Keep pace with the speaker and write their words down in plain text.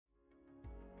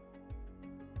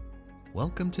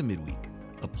Welcome to Midweek,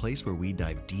 a place where we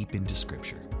dive deep into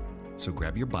Scripture. So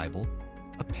grab your Bible,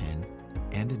 a pen,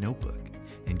 and a notebook,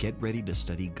 and get ready to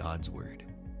study God's Word.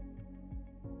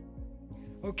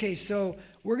 Okay, so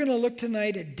we're going to look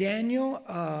tonight at Daniel.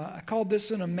 I called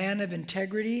this one a man of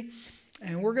integrity.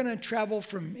 And we're going to travel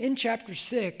in chapter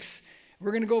 6,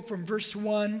 we're going to go from verse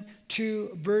 1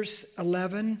 to verse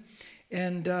 11.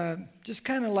 And just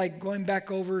kind of like going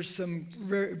back over some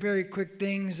very, very quick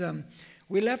things.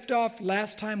 We left off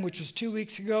last time, which was 2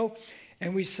 weeks ago,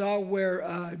 and we saw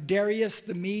where Darius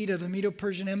the Mede of the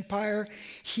Medo-Persian Empire,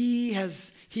 he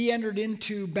entered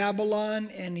into Babylon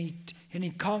and he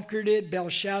conquered it.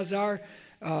 Belshazzar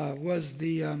was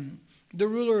the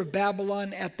ruler of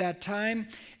Babylon at that time.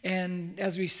 And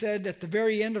as we said at the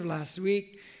very end of last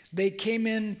week, they came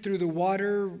in through the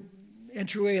water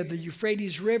entryway of the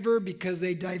Euphrates River because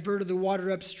they diverted the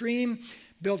water upstream,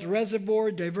 built a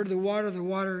reservoir, diverted the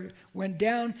water went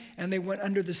down, and they went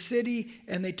under the city,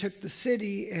 and they took the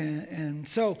city. And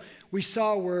so we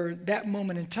saw where that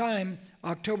moment in time,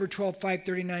 October 12,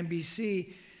 539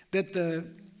 BC, that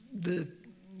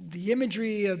the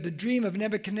imagery of the dream of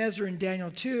Nebuchadnezzar in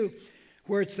Daniel 2,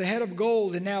 where it's the head of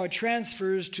gold, and now it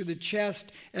transfers to the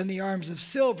chest and the arms of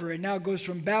silver. It now goes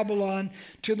from Babylon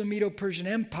to the Medo-Persian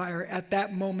Empire at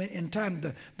that moment in time.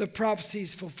 The prophecy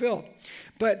is fulfilled.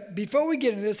 But before we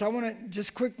get into this, I want to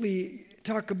just quickly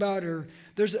talk about,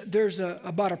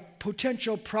 about a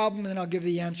potential problem, and I'll give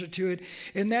the answer to it.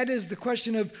 And that is the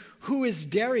question of who is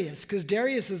Darius? Because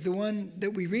Darius is the one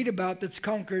that we read about that's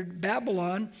conquered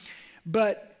Babylon,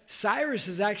 but Cyrus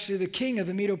is actually the king of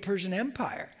the Medo-Persian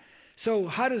Empire. So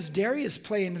how does Darius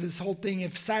play into this whole thing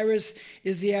if Cyrus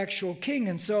is the actual king?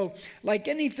 And so, like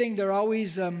anything, they're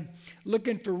always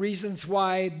looking for reasons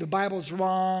why the Bible's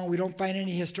wrong. We don't find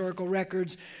any historical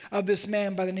records of this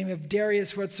man by the name of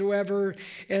Darius whatsoever.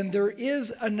 And there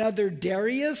is another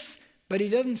Darius, but he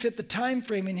doesn't fit the time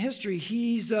frame in history.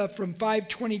 He's from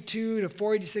 522 to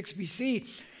 486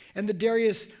 BC. And the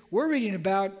Darius we're reading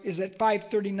about is at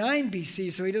 539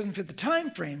 BC, so he doesn't fit the time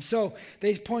frame. So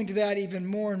they point to that even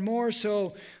more and more.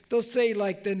 So they'll say,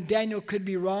 like, then Daniel could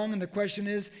be wrong. And the question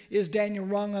is Daniel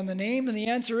wrong on the name? And the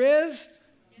answer is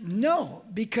no,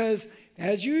 because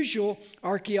as usual,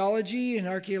 archaeology and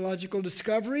archaeological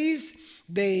discoveries,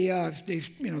 they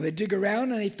dig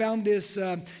around and they found this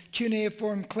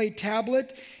cuneiform clay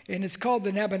tablet, and it's called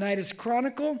the Nabonidus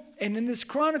Chronicle. And in this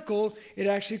chronicle, it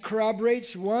actually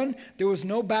corroborates, one, there was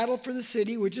no battle for the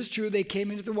city, which is true. They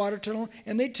came into the water tunnel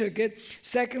and they took it.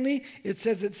 Secondly, it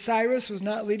says that Cyrus was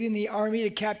not leading the army to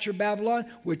capture Babylon,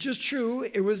 which is true.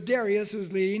 It was Darius who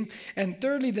was leading. And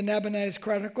thirdly, the Nabonidus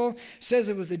Chronicle says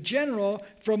it was a general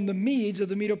from the Medes of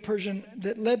the Medo-Persian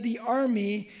that led the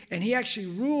army, and he actually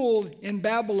ruled in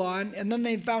Babylon. And then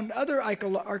they found other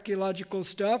archaeological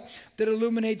stuff that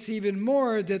illuminates even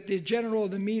more that the general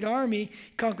of the Mede army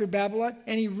conquered Babylon,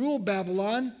 and he ruled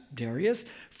Babylon, Darius,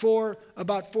 for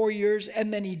about 4 years,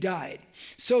 and then he died.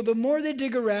 So the more they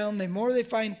dig around, the more they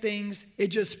find things, it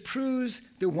just proves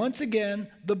that once again,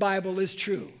 the Bible is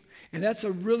true. And that's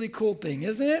a really cool thing,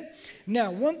 isn't it?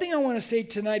 Now, one thing I want to say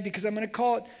tonight, because I'm going to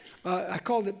call it, I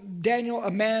called it Daniel,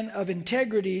 a man of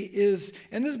integrity,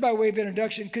 and this is by way of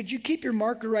introduction. Could you keep your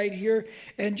marker right here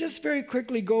and just very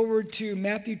quickly go over to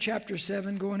Matthew chapter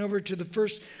 7, going over to the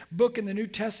first book in the New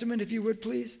Testament, if you would,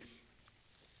 please.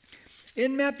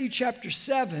 In Matthew chapter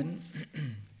 7,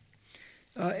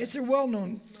 it's a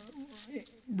well-known,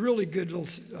 really good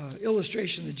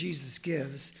illustration that Jesus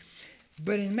gives.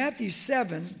 But in Matthew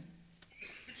 7,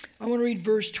 I want to read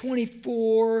verse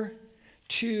 24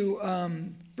 to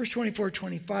verse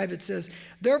 24-25, it says,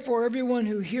 "Therefore everyone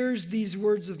who hears these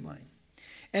words of mine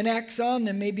and acts on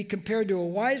them may be compared to a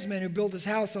wise man who built his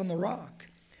house on the rock.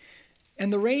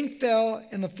 And the rain fell,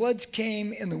 and the floods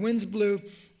came, and the winds blew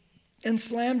and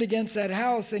slammed against that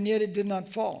house, and yet it did not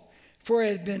fall, for it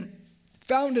had been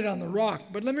founded on the rock."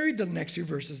 But let me read the next few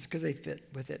verses because they fit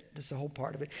with it. That's the whole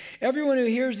part of it. "Everyone who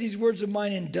hears these words of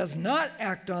mine and does not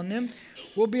act on them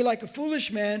will be like a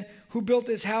foolish man who built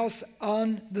his house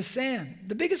on the sand."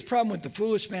 The biggest problem with the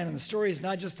foolish man in the story is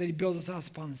not just that he builds his house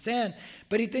upon the sand,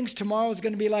 but he thinks tomorrow is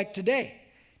going to be like today.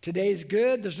 Today's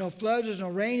good. There's no floods. There's no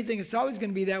rain. He thinks it's always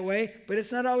going to be that way, but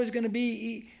it's not always going to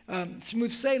be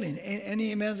smooth sailing.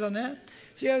 Any amens on that?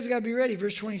 So you always got to be ready.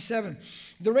 Verse 27.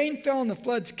 "The rain fell and the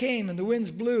floods came and the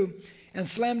winds blew and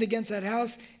slammed against that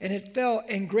house, and it fell,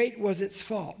 and great was its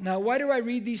fall." Now, why do I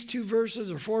read these 2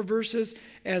 verses or 4 verses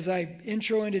as I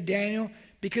intro into Daniel?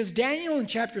 Because Daniel in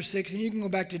chapter 6, and you can go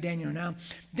back to Daniel now,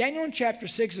 Daniel in chapter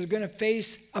 6 is going to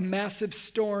face a massive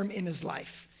storm in his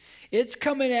life. It's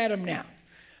coming at him now.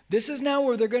 This is now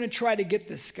where they're going to try to get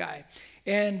this guy.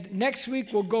 And next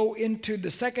week we'll go into the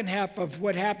second half of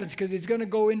what happens, because he's going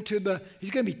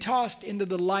to be tossed into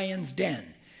the lion's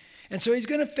den. And so he's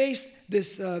going to face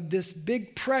this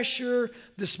big pressure,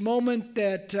 this moment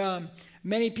that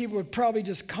many people would probably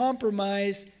just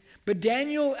compromise. But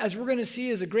Daniel, as we're going to see,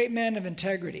 is a great man of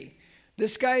integrity.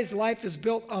 This guy's life is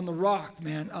built on the rock,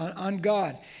 man, on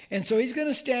God. And so he's going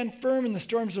to stand firm in the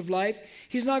storms of life.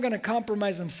 He's not going to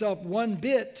compromise himself one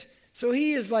bit. So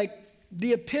he is like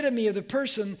the epitome of the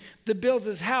person that builds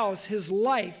his house, his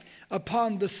life,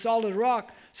 upon the solid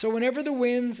rock. So whenever the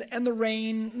winds and the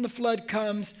rain and the flood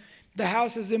comes, the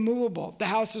house is immovable. The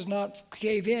house does not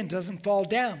cave in, doesn't fall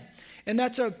down. And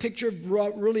that's a picture of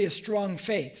really a strong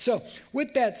faith. So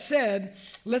with that said,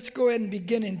 let's go ahead and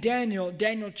begin in Daniel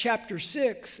chapter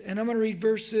 6. And I'm going to read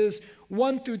verses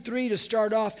 1 through 3 to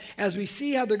start off, as we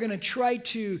see how they're going to try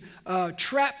to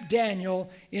trap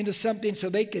Daniel into something so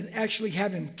they can actually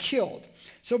have him killed.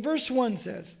 So verse 1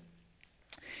 says,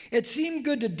 "It seemed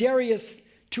good to Darius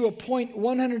to appoint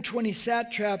 120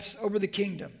 satraps over the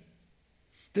kingdom,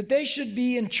 that they should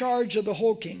be in charge of the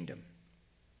whole kingdom.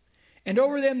 And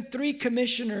over them 3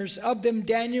 commissioners, of them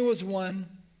Daniel was one,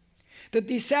 that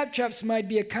these satraps might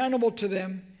be accountable to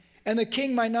them, and the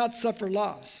king might not suffer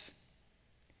loss.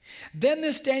 Then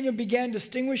this Daniel began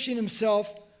distinguishing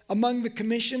himself among the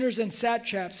commissioners and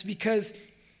satraps, because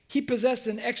he possessed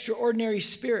an extraordinary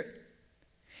spirit.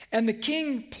 And the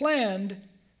king planned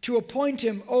to appoint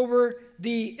him over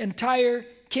the entire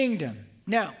kingdom."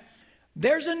 Now,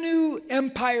 there's a new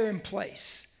empire in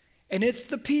place, and it's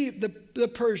the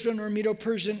Persian or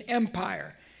Medo-Persian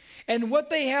Empire. And what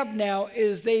they have now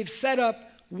is they've set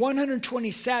up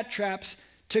 120 satraps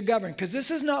to govern, because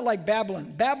this is not like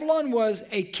Babylon. Babylon was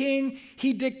a king,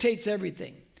 he dictates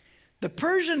everything. The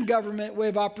Persian government way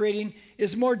of operating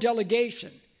is more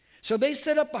delegation. So they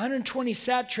set up 120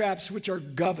 satraps, which are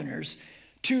governors,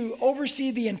 to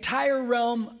oversee the entire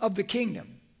realm of the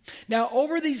kingdom. Now,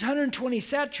 over these 120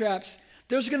 satraps,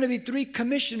 there's going to be 3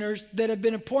 commissioners that have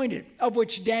been appointed, of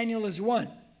which Daniel is one.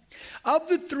 Of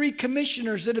the 3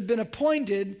 commissioners that have been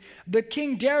appointed, the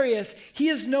King Darius, he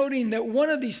is noting that one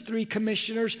of these 3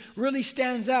 commissioners really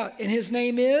stands out, and his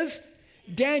name is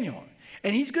Daniel.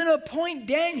 And he's going to appoint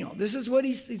Daniel. This is what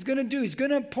he's going to do. He's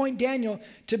going to appoint Daniel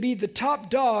to be the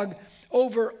top dog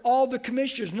over all the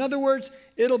commissioners. In other words,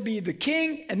 it'll be the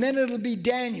king, and then it'll be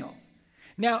Daniel.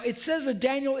 Now, it says that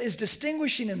Daniel is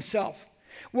distinguishing himself.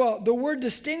 Well, the word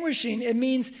distinguishing, it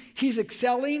means he's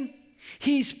excelling,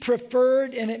 he's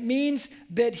preferred, and it means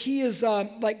that he is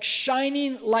like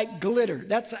shining like glitter.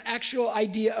 That's the actual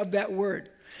idea of that word.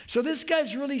 So this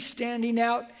guy's really standing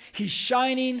out. He's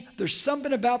shining. There's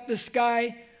something about this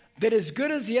guy that, as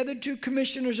good as the other 2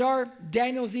 commissioners are,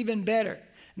 Daniel's even better.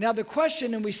 Now the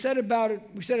question, and we said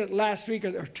it last week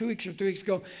or 2 weeks or 3 weeks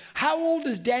ago, how old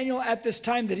is Daniel at this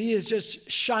time that he is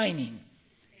just shining?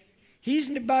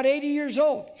 He's about 80 years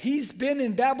old. He's been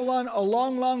in Babylon a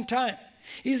long, long time.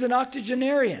 He's an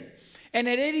octogenarian. And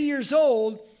at 80 years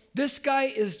old, this guy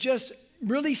is just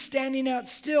really standing out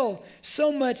still,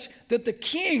 so much that the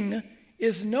king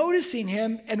is noticing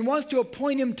him and wants to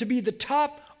appoint him to be the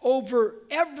top over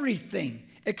everything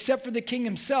except for the king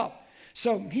himself.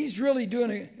 So he's really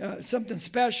doing something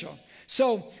special.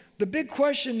 So the big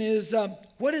question is,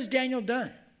 what has Daniel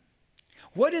done?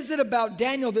 What is it about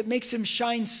Daniel that makes him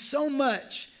shine so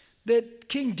much that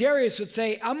King Darius would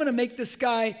say, I'm going to make this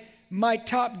guy my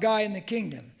top guy in the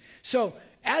kingdom? So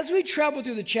as we travel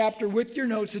through the chapter with your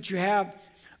notes that you have,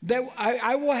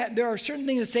 that there are certain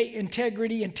things that say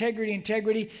integrity,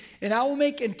 and I will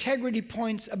make integrity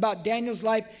points about Daniel's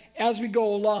life as we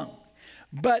go along.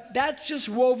 But that's just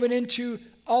woven into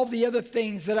all the other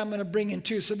things that I'm going to bring in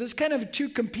too. So there's kind of 2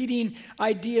 competing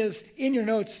ideas in your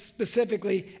notes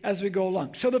specifically as we go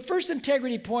along. So the first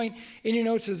integrity point in your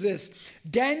notes is this: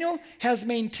 Daniel has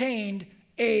maintained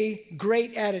a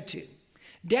great attitude.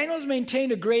 Daniel's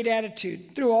maintained a great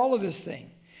attitude through all of this thing.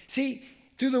 See,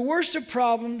 through the worst of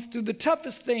problems, through the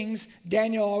toughest things,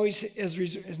 Daniel always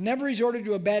has never resorted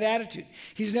to a bad attitude.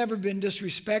 He's never been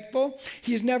disrespectful.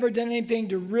 He's never done anything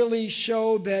to really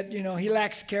show that, he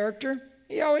lacks character.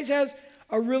 He always has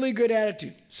a really good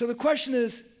attitude. So the question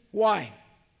is, why?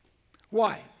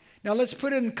 Why? Now let's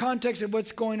put it in context of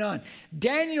what's going on.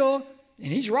 Daniel, and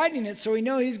he's writing it, so we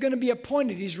know he's going to be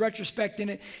appointed. He's retrospecting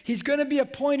it. He's going to be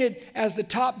appointed as the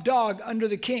top dog under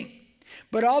the king.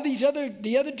 But all the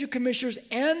other 2 commissioners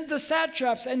and the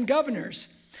satraps and governors,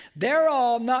 they're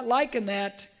all not liking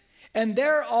that, and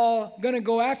they're all going to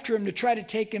go after him to try to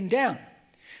take him down.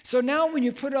 So now when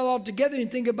you put it all together and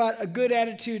think about a good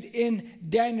attitude in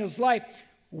Daniel's life,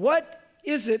 what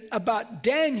is it about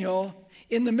Daniel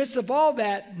in the midst of all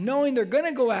that, knowing they're going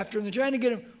to go after him, they're trying to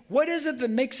get him, what is it that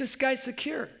makes this guy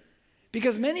secure?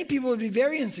 Because many people would be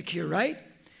very insecure, right?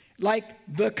 Like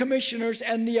the commissioners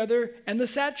and the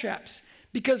satraps.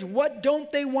 Because what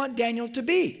don't they want Daniel to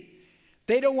be?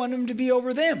 They don't want him to be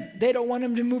over them. They don't want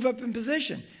him to move up in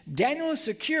position. Daniel is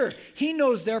secure. He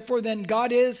knows, therefore, then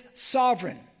God is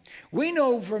sovereign. We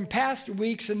know from past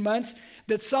weeks and months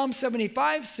that Psalm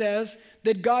 75 says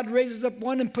that God raises up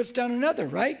one and puts down another,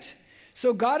 right?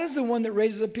 So God is the one that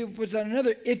raises up people, puts down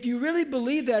another. If you really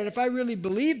believe that, if I really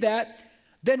believe that,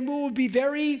 then we will be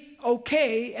very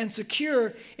okay and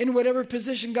secure in whatever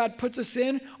position God puts us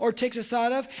in or takes us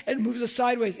out of and moves us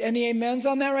sideways. Any amens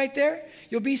on that right there?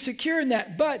 You'll be secure in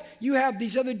that. But you have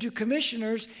these other two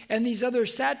commissioners and these other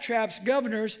satraps,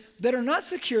 governors, that are not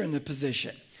secure in the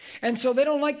position. And so they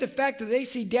don't like the fact that they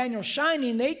see Daniel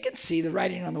shining. They can see the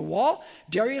writing on the wall.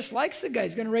 Darius likes the guy.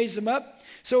 He's going to raise him up.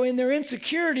 So in their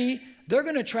insecurity, they're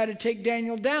going to try to take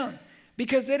Daniel down.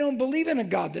 Because they don't believe in a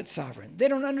God that's sovereign. They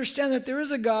don't understand that there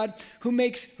is a God who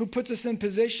puts us in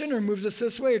position or moves us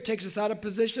this way or takes us out of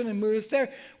position and moves us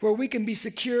there where we can be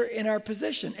secure in our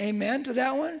position. Amen to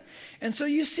that one? And so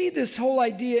you see this whole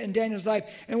idea in Daniel's life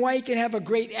and why he can have a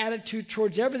great attitude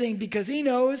towards everything, because he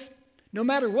knows no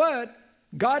matter what,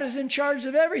 God is in charge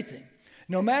of everything.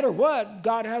 No matter what,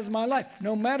 God has my life.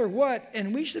 No matter what,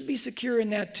 and we should be secure in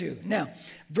that too. Now,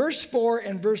 verse 4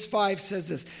 and verse 5 says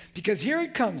this, because here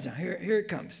it comes now. Here it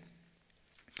comes.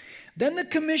 Then the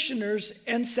commissioners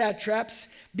and satraps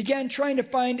began trying to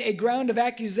find a ground of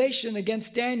accusation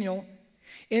against Daniel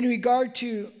in regard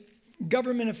to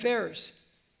government affairs.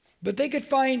 But they could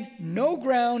find no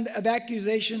ground of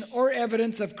accusation or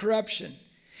evidence of corruption,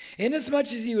 inasmuch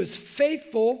as he was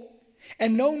faithful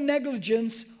and no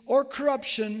negligence or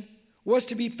corruption was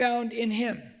to be found in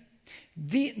him.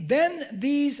 Then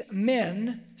these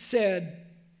men said,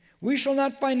 we shall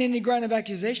not find any ground of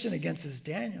accusation against this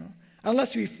Daniel,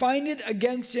 unless we find it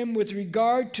against him with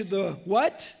regard to the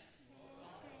what?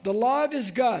 The law of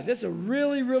his God. That's a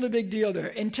really, really big deal there.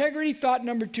 Integrity, thought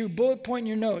number 2, bullet point in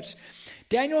your notes.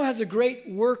 Daniel has a great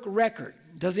work record,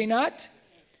 does he not?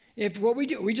 If what we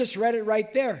do, we just read it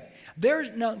right there.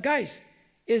 Now, guys,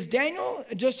 is Daniel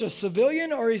just a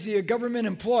civilian or is he a government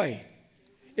employee?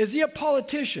 Is he a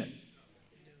politician?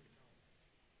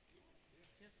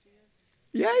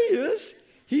 Yeah, he is.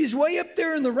 He's way up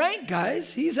there in the rank,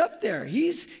 guys. He's up there.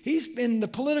 He's in the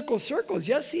political circles.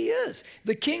 Yes, he is.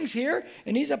 The king's here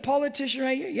and he's a politician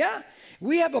right here. Yeah,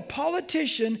 we have a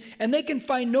politician and they can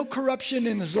find no corruption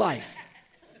in his life.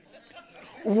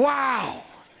 Wow.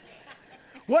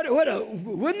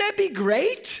 Wouldn't that be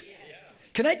great?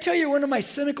 Can I tell you one of my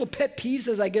cynical pet peeves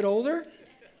as I get older?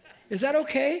 Is that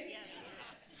okay?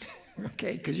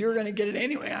 Okay, because you're going to get it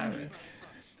anyway.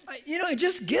 It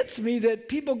just gets me that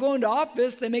people go into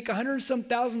office, they make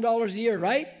 $100,000 a year,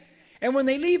 right? And when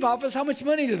they leave office, how much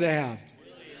money do they have?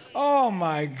 Oh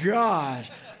my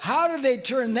gosh. How do they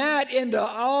turn that into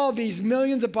all these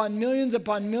millions upon millions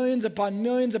upon millions upon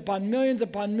millions upon millions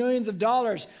upon millions of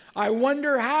dollars? I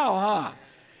wonder how, huh?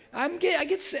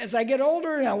 As I get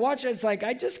older and I watch it, it's like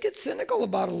I just get cynical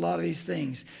about a lot of these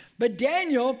things. But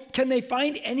Daniel, can they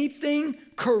find anything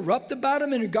corrupt about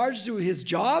him in regards to his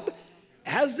job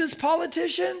as this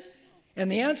politician? And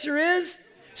the answer is,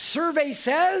 survey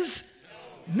says,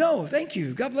 no. Thank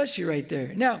you. God bless you right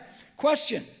there. Now,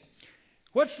 question.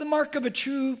 What's the mark of a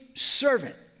true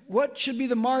servant? What should be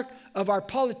the mark of our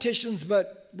politicians,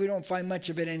 but we don't find much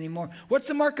of it anymore? What's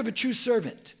the mark of a true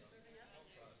servant?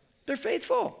 They're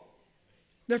faithful.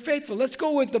 They're faithful. Let's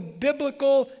go with the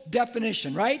biblical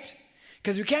definition, right?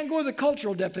 Because we can't go with the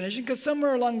cultural definition, because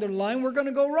somewhere along the line we're going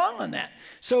to go wrong on that.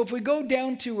 So if we go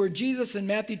down to where Jesus in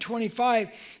Matthew 25,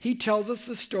 he tells us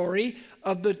the story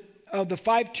of the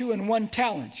 5, 2, and 1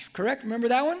 talents. Correct? Remember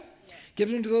that one?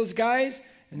 Gives them to those guys,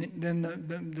 and then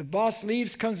the boss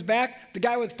leaves, comes back. The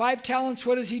guy with 5 talents,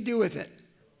 what does he do with it?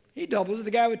 He doubles it.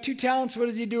 The guy with 2 talents, what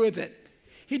does he do with it?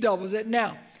 He doubles it.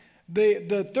 Now,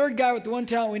 the third guy with the 1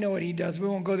 talent, we know what he does. We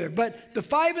won't go there. But the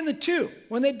 5 and the 2,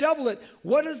 when they double it,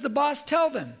 what does the boss tell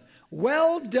them?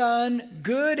 Well done,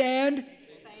 good and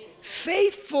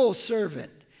faithful servant.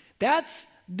 That's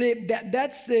the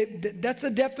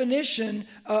definition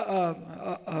of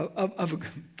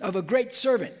a great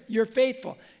servant. You're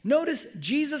faithful. Notice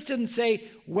Jesus didn't say,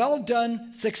 well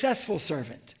done, successful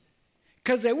servant.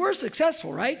 Because they were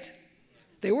successful, right?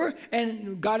 They were,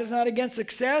 and God is not against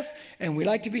success, and we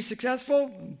like to be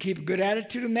successful, keep a good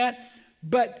attitude in that.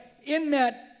 But in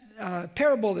that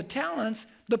parable of the talents,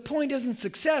 the point isn't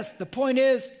success. The point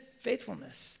is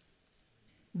faithfulness.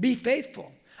 Be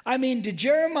faithful. I mean, did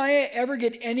Jeremiah ever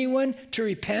get anyone to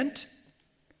repent?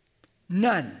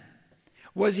 None.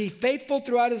 Was he faithful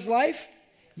throughout his life?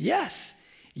 Yes.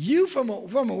 You, from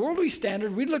a worldly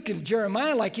standard, we'd look at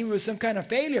Jeremiah like he was some kind of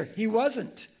failure. He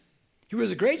wasn't. He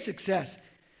was a great success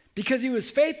because he was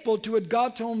faithful to what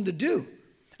God told him to do.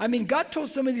 I mean, God told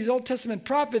some of these Old Testament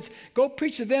prophets, go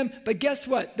preach to them, but guess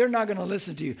what? They're not going to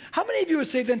listen to you. How many of you would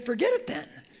say, then forget it then?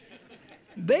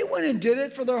 They went and did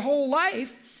it for their whole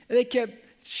life. They kept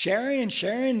sharing and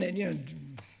sharing, and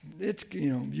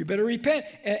you better repent,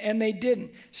 and they didn't.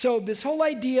 So this whole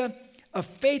idea of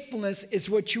faithfulness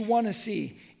is what you want to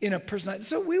see in a person.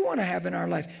 That's what we want to have in our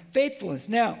life, faithfulness.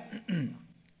 Now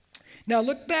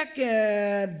look back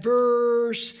at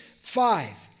verse 5.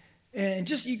 And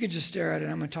you can just stare at it.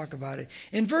 I'm going to talk about it.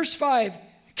 In verse 5,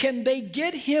 can they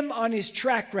get him on his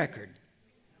track record?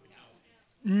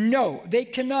 No, they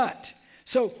cannot.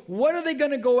 So what are they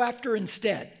going to go after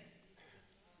instead?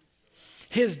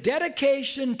 His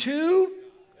dedication to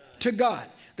God.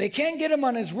 They can't get him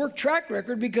on his work track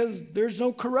record because there's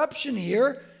no corruption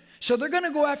here. So they're going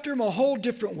to go after him a whole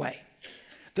different way.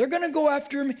 They're going to go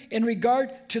after him in regard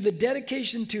to the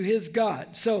dedication to his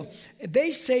God. So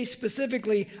they say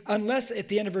specifically, unless, at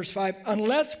the end of verse 5,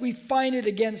 unless we find it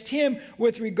against him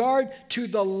with regard to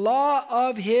the law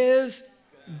of his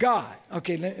God.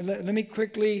 Okay, let me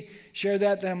quickly share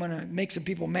that. Then I'm going to make some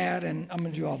people mad, and I'm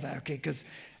going to do all that, okay, because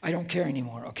I don't care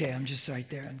anymore. Okay, I'm just right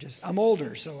there. I'm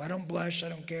older, so I don't blush. I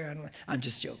don't care. I'm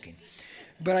just joking.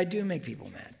 But I do make people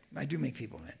mad.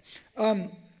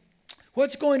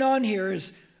 What's going on here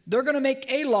is they're going to make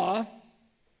a law,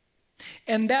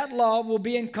 and that law will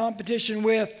be in competition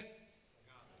with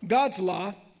God's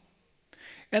law.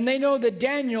 And they know that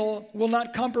Daniel will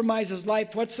not compromise his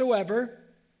life whatsoever.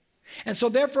 And so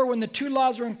therefore, when the two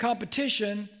laws are in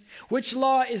competition, which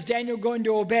law is Daniel going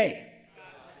to obey?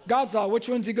 God's law. Which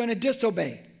one's he going to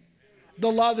disobey?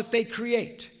 The law that they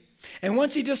create. And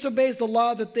once he disobeys the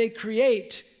law that they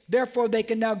create, therefore they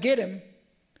can now get him,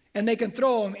 and they can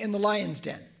throw him in the lion's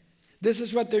den. This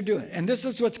is what they're doing. And this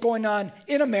is what's going on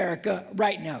in America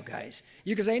right now, guys.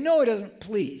 You can say, no, it doesn't.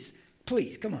 Please,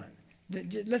 come on.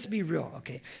 Let's be real,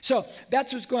 okay? So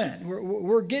that's what's going on.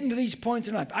 We're getting to these points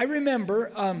in life. I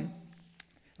remember, let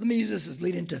me use this as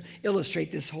lead-in to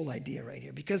illustrate this whole idea right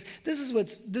here, because this is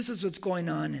what's going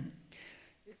on, and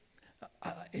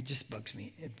it just bugs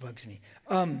me.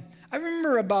 I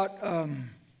remember about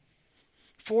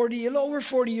over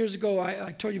 40 years ago,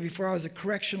 I told you before, I was a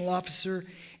correctional officer,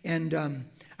 and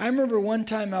I remember one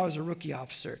time I was a rookie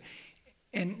officer,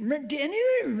 and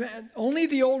only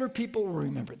the older people will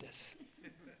remember this.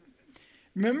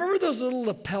 Remember those little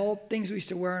lapel things we used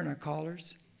to wear on our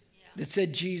collars that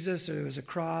said Jesus, or there was a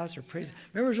cross, or praise?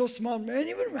 Remember those small?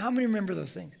 How many remember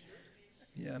those things?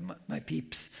 Yeah, my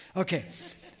peeps. Okay.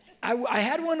 I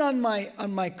had one on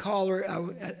my collar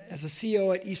as a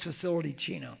CO at East Facility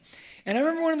Chino. And I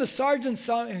remember one of the sergeants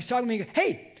saw me and go,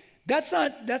 hey, that's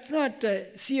not a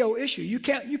CO issue. You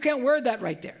can't wear that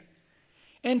right there.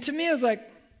 And to me, I was like,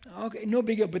 okay, no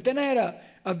big deal. But then I had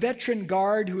a veteran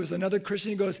guard who was another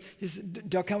Christian. He goes,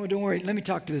 Del Calmo, don't worry, let me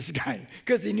talk to this guy.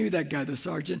 Because he knew that guy, the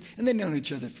sergeant. And they'd known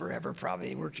each other forever,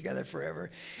 probably worked together forever.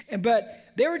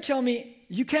 But they were telling me,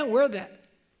 you can't wear that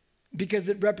because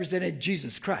it represented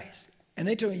Jesus Christ. And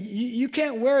they told me, you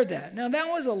can't wear that. Now, that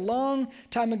was a long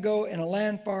time ago in a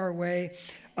land far away.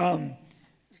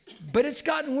 But it's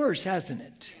gotten worse, hasn't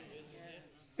it?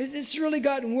 It's really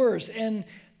gotten worse. And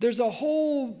there's a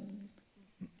whole,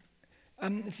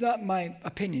 it's not my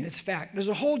opinion, it's fact. There's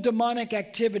a whole demonic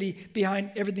activity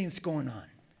behind everything that's going on.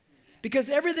 Because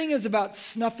everything is about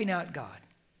snuffing out God.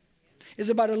 It's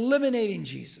about eliminating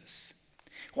Jesus.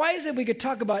 Why is it we could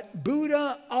talk about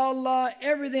Buddha, Allah,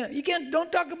 everything?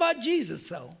 Don't talk about Jesus,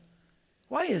 though.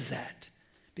 Why is that?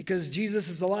 Because Jesus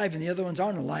is alive and the other ones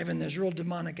aren't alive, and there's real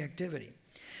demonic activity.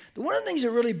 One of the things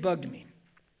that really bugged me,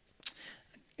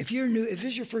 if you're new, if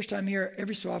this is your first time here,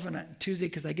 every so often on Tuesday,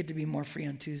 because I get to be more free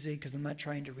on Tuesday, because I'm not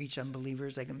trying to reach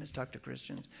unbelievers, I can talk to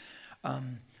Christians.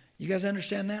 You guys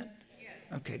understand that?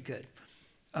 Yes. Okay, good.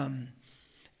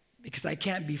 Because I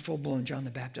can't be full-blown John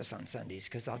the Baptist on Sundays,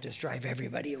 because I'll just drive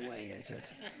everybody away.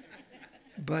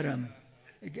 But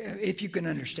if you can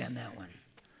understand that one.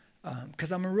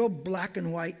 Because I'm a real black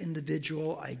and white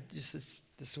individual. It's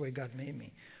just the way God made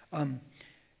me.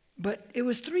 But it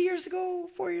was 3 years ago,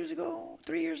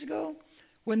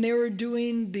 when they were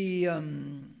doing the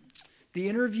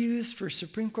interviews for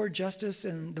Supreme Court Justice,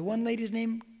 and the one lady's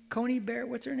name, Coney Barrett,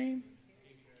 what's her name?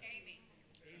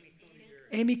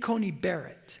 Amy Coney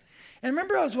Barrett. And I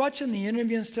remember I was watching the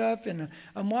interview and stuff, and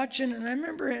I'm watching, and I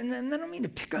remember, and I don't mean to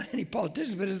pick on any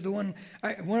politicians, but it's one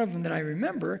of them that I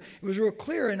remember. It was real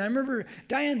clear, and I remember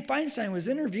Dianne Feinstein was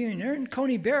interviewing her, and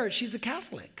Coney Barrett, she's a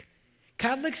Catholic.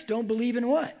 Catholics don't believe in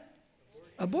what?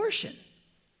 Abortion.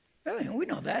 Really, we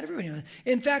know that. Everybody knows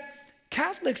that. In fact,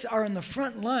 Catholics are on the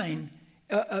front line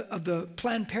of the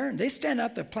Planned Parenthood. They stand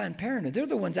out the Planned Parenthood. They're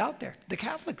the ones out there. The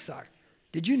Catholics are.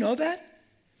 Did you know that?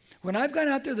 When I've gone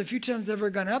out there, the few times I've ever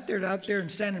gone out there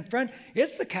and stand in front,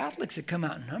 it's the Catholics that come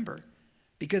out in number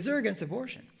because they're against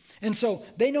abortion. And so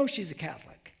they know she's a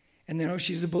Catholic, and they know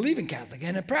she's a believing Catholic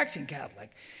and a practicing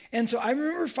Catholic. And so I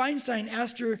remember Feinstein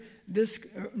asked her this,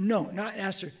 not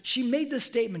asked her, she made this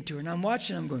statement to her, and I'm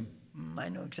watching, I'm going, I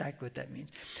know exactly what that means.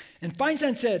 And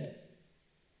Feinstein said,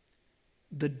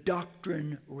 the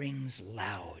doctrine rings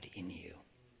loud in you.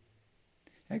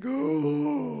 I go,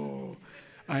 oh,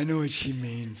 I know what she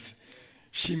means.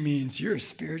 She means you're a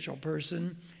spiritual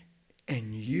person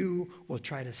and you will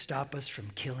try to stop us from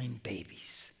killing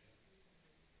babies.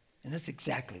 And that's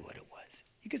exactly what it was.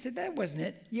 You could say, that wasn't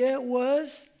it. Yeah, it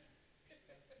was.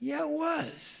 Yeah, it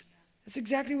was. That's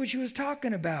exactly what she was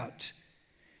talking about.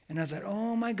 And I thought,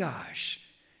 oh my gosh,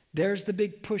 there's the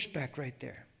big pushback right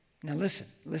there. Now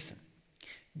listen.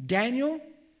 Daniel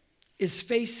is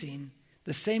facing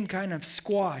the same kind of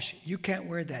squash. You can't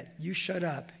wear that. You shut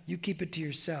up. You keep it to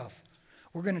yourself.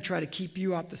 We're going to try to keep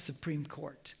you off the Supreme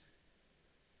Court.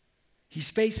 He's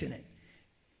facing it.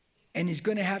 And he's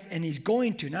going to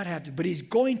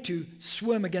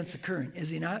swim against the current,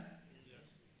 is he not? Yes.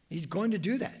 He's going to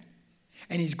do that.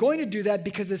 And he's going to do that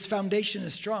because his foundation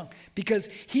is strong. Because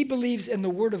he believes in the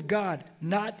Word of God,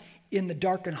 not in the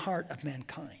darkened heart of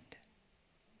mankind.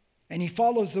 And he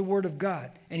follows the Word of God.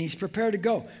 And he's prepared to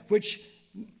go,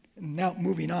 now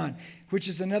moving on, which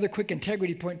is another quick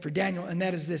integrity point for Daniel, and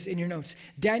that is this in your notes.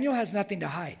 Daniel has nothing to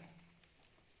hide.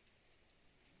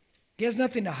 He has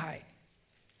nothing to hide.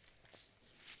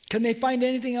 Can they find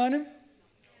anything on him?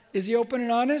 Is he open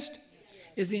and honest?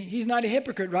 He's not a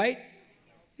hypocrite, right?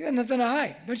 You got nothing to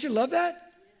hide. Don't you love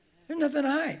that? There's nothing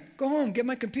to hide. Go home, get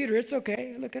my computer. It's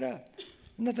okay. Look it up. There's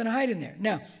nothing to hide in there.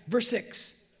 Now, verse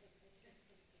 6.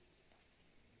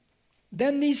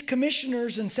 Then these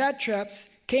commissioners and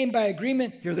satraps came by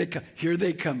agreement. Here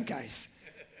they come, guys.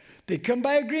 They come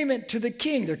by agreement to the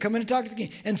king. They're coming to talk to the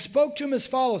king. And spoke to him as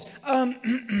follows.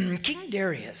 King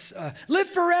Darius, live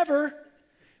forever.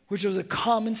 Which was a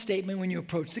common statement when you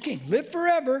approach the king. Live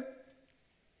forever.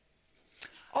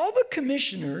 All the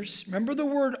commissioners, remember the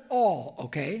word all,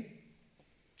 okay?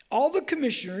 All the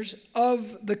commissioners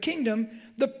of the kingdom,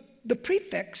 the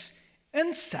prefects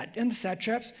and the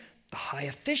satraps, the high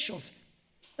officials,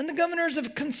 and the governors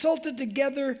have consulted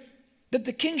together that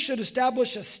the king should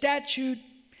establish a statute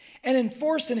and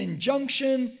enforce an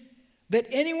injunction that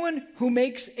anyone who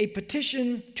makes a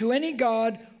petition to any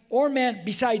god or man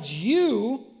besides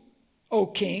you, O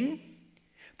king,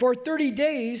 for 30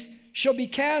 days shall be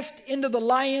cast into the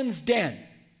lion's den.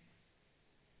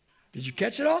 Did you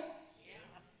catch it all?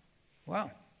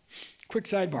 Wow. Quick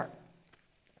sidebar.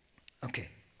 Okay.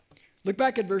 Look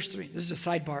back at verse 3. This is a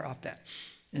sidebar off that.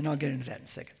 And I'll get into that in a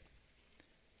second.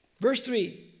 Verse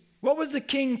 3. What was the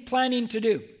king planning to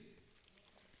do?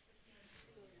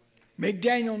 Make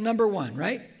Daniel number one,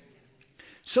 right?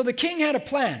 So the king had a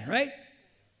plan, right?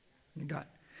 God.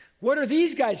 What are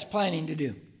these guys planning to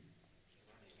do?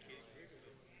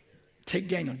 Take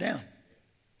Daniel down.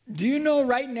 Do you know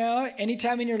right now,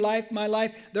 anytime in your life, my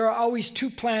life, there are always two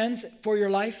plans for your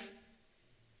life?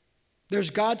 There's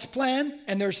God's plan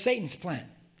and there's Satan's plan.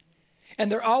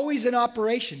 And they're always in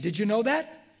operation. Did you know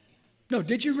that? No,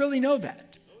 did you really know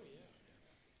that?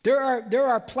 There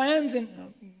are plans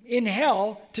in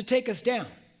hell to take us down.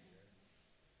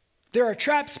 There are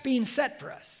traps being set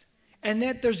for us. And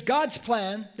that there's God's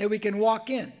plan that we can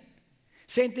walk in.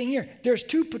 Same thing here. There's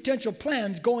two potential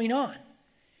plans going on.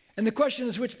 And the question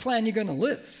is, which plan you're going to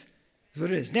live? That's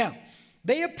what it is. Now,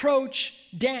 they approach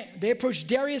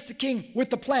Darius the king with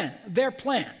the plan, their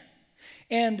plan.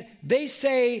 And they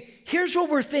say, here's what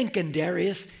we're thinking,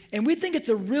 Darius. And we think it's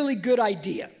a really good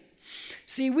idea.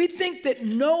 See, we think that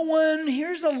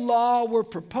here's a law we're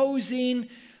proposing,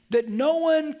 that no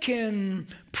one can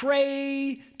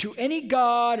pray to any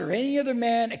god or any other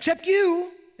man except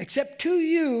to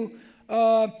you,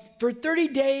 for 30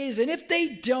 days. And if they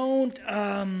don't,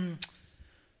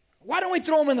 why don't we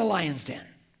throw them in the lion's den?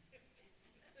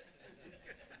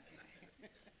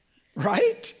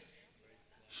 Right?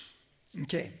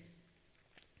 Okay.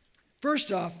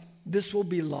 First off, this will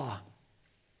be law.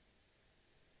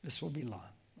 This will be law.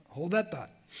 Hold that thought.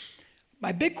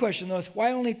 My big question, though, is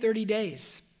why only 30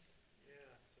 days?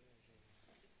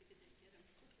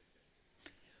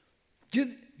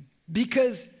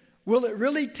 Because will it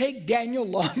really take Daniel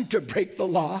long to break the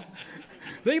law?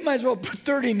 They might as well put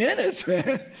 30 minutes,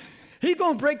 man. He's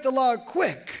going to break the law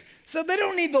quick. So they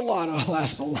don't need the law to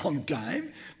last a long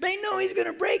time. They know he's going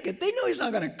to break it. They know he's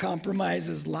not going to compromise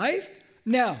his life.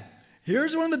 Now,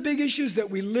 here's one of the big issues that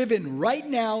we live in right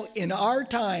now in our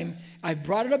time. I've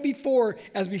brought it up before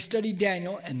as we studied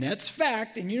Daniel, and that's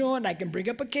fact. And you know what? I can bring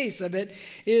up a case of it,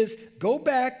 is go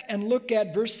back and look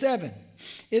at verse 7.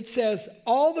 It says,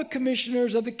 all the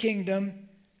commissioners of the kingdom,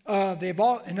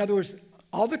 in other words,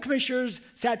 all the commissioners,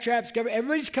 satraps,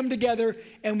 everybody's come together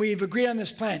and we've agreed on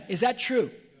this plan. Is that true?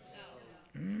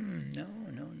 No.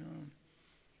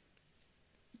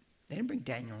 They didn't bring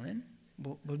Daniel in.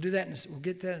 We'll do that. We'll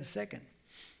get to that in a second.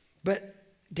 But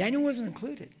Daniel wasn't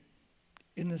included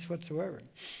in this whatsoever.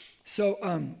 So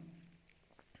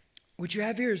what you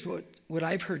have here is what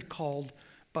I've heard called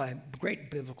by great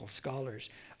biblical scholars.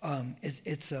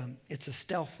 It's a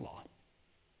stealth law.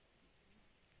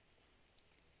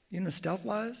 You know what stealth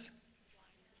law is?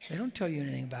 They don't tell you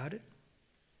anything about it.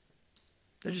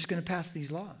 They're just going to pass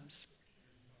these laws.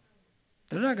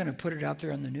 They're not going to put it out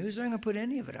there on the news. They're not going to put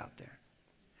any of it out there.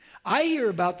 I hear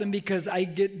about them because I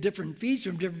get different feeds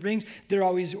from different things. They're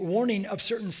always warning of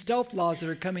certain stealth laws that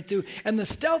are coming through. And the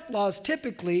stealth laws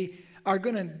typically are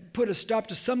going to put a stop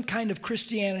to some kind of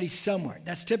Christianity somewhere.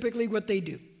 That's typically what they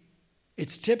do.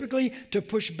 It's typically to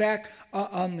push back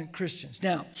on the Christians.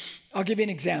 Now, I'll give you an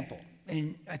example.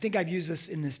 And I think I've used this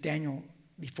in this Daniel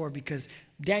before because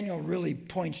Daniel really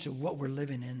points to what we're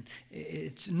living in.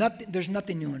 There's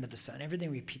nothing new under the sun.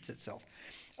 Everything repeats itself.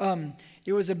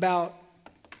 It was about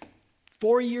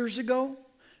 4 years ago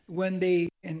when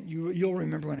you'll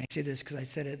remember when I say this because I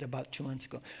said it about 2 months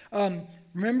ago.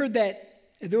 Remember that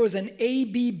there was an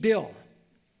AB bill.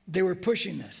 They were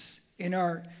pushing this in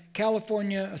our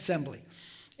California Assembly.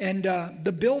 And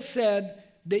the bill said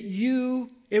that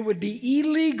it would be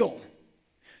illegal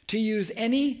to use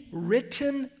any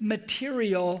written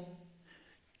material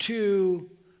to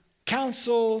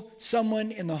counsel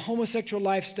someone in the homosexual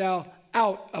lifestyle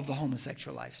out of the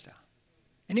homosexual lifestyle.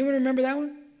 Anyone remember that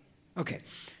one? Okay.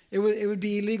 It would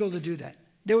be illegal to do that.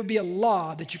 There would be a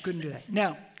law that you couldn't do that.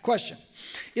 Now, question.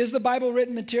 Is the Bible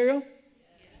written material?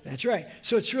 That's right.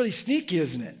 So it's really sneaky,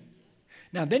 isn't it?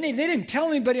 Now, they didn't tell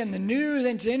anybody on the news, they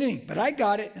didn't say anything, but I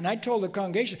got it, and I told the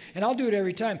congregation, and I'll do it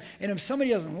every time. And if somebody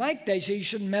doesn't like that, you say you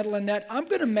shouldn't meddle in that, I'm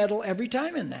going to meddle every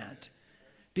time in that.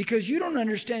 Because you don't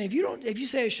understand. If you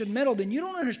say I should meddle, then you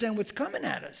don't understand what's coming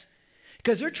at us.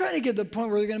 Because they're trying to get to the point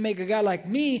where they're going to make a guy like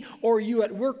me or you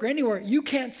at work or anywhere, you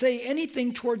can't say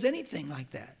anything towards anything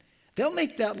like that. They'll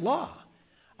make that law.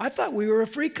 I thought we were a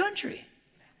free country.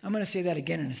 I'm going to say that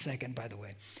again in a second, by the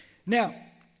way. Now,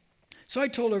 so I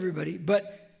told everybody,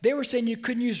 but they were saying you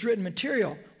couldn't use written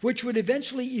material, which would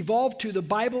eventually evolve to the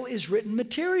Bible is written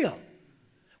material,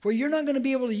 where you're not going to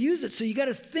be able to use it. So you got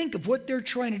to think of what they're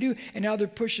trying to do and how they're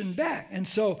pushing back. And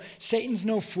so Satan's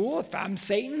no fool. If I'm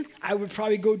Satan, I would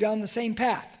probably go down the same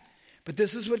path. But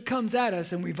this is what comes at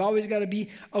us, and we've always got to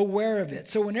be aware of it.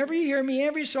 So whenever you hear me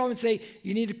every so often say,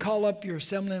 you need to call up your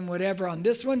assembly and whatever on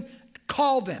this one,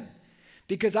 call them.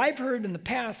 Because I've heard in the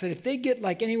past that if they get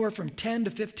like anywhere from 10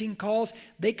 to 15 calls,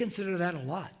 they consider that a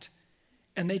lot.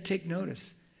 And they take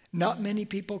notice. Not many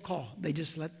people call. They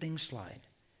just let things slide.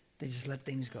 They just let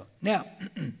things go. Now,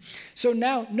 so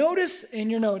now notice in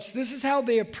your notes, this is how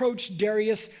they approached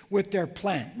Darius with their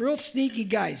plan. Real sneaky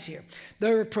guys here.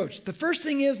 Their approach. The first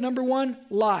thing is, number one,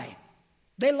 lie.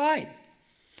 They lied.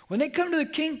 When they come to the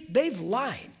king, they've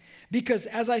lied. Because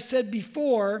as I said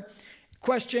before,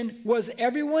 question, was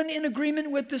everyone in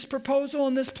agreement with this proposal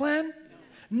and this plan?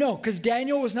 No, because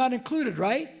Daniel was not included,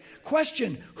 right?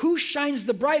 Question, who shines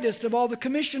the brightest of all the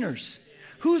commissioners?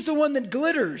 Who's the one that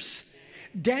glitters?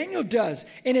 Daniel does.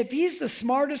 And if he's the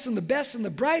smartest and the best and the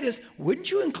brightest,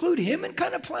 wouldn't you include him in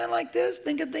kind of plan like this,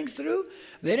 thinking things through?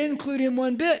 They didn't include him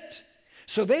one bit.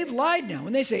 So they've lied now.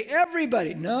 When they say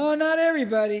everybody, no, not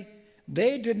everybody.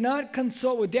 They did not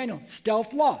consult with Daniel.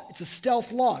 Stealth law. It's a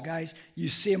stealth law, guys. You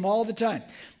see them all the time.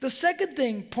 The second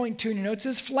thing, point 2 in your notes,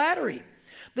 is flattery.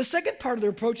 The second part of their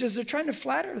approach is they're trying to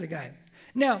flatter the guy.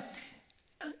 Now,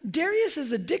 Darius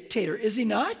is a dictator, is he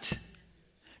not?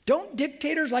 Don't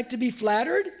dictators like to be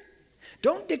flattered?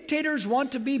 Don't dictators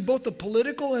want to be both a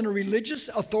political and a religious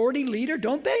authority leader,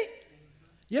 don't they?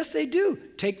 Yes, they do.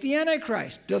 Take the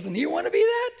Antichrist. Doesn't he want to be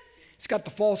that? He's got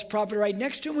the false prophet right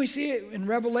next to him. We see it in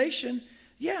Revelation.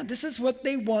 Yeah, this is what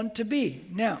they want to be.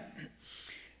 Now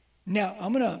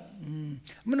I'm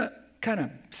gonna kind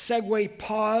of segue,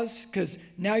 pause, because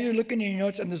now you're looking in your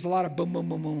notes and there's a lot of boom, boom,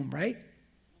 boom, boom, right?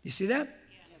 You see that?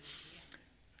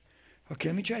 Okay,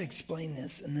 let me try to explain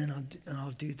this, and then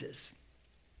I'll do this.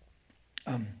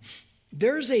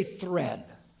 There's a thread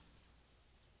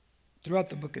throughout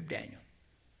the book of Daniel.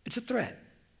 It's a thread.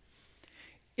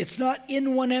 It's not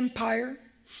in one empire.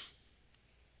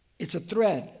 It's a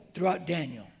thread throughout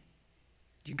Daniel.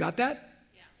 You got that?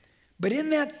 Yeah. But in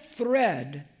that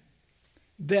thread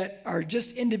that are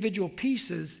just individual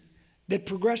pieces that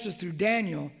progresses through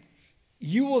Daniel,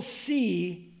 you will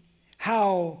see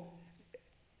how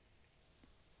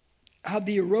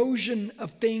the erosion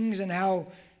of things and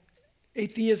how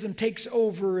atheism takes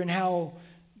over and how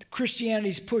Christianity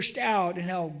is pushed out and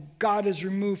how God is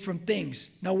removed from things.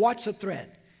 Now watch the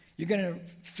thread. You're going to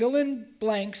fill in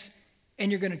blanks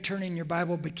and you're going to turn in your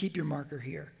Bible, but keep your marker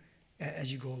here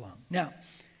as you go along. Now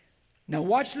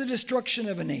watch the destruction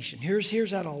of a nation.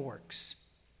 Here's how it all works.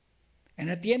 And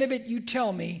at the end of it, you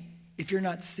tell me if you're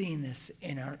not seeing this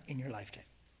in your lifetime.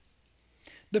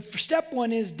 The step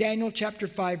one is Daniel chapter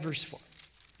 5, verse 4.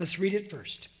 Let's read it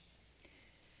first.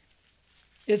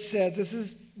 It says, this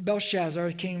is Belshazzar,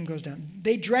 the kingdom goes down.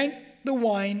 They drank the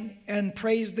wine and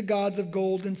praised the gods of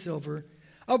gold and silver,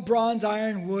 of bronze,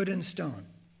 iron, wood, and stone.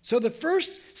 So the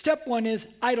first step one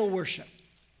is idol worship.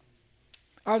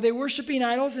 Are they worshiping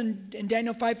idols in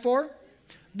Daniel 5:4?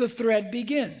 The thread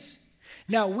begins.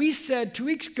 Now, we said 2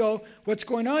 weeks ago, what's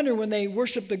going on here when they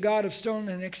worship the god of stone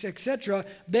and etc.,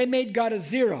 they made God a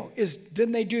zero.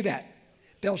 Didn't they do that?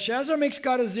 Belshazzar makes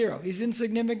God a zero. He's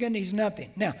insignificant. He's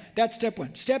nothing. Now, that's step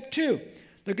one. Step two,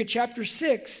 look at chapter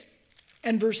 6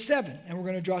 and verse 7. And we're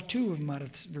going to draw two of them out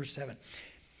of verse 7.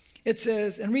 It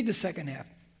says, and read the second half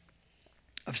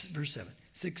of verse 7.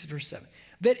 6 verse 7.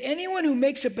 That anyone who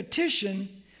makes a petition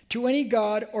to any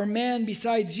god or man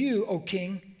besides you, O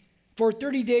king, for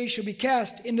 30 days shall be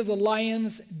cast into the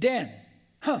lion's den.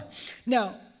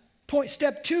 Now,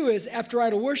 step two is, after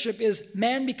idol worship, is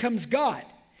man becomes God.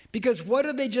 Because what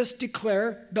did they just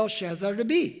declare Belshazzar to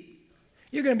be?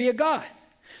 You're going to be a god.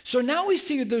 So now we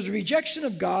see that there's a rejection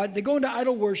of God. They go into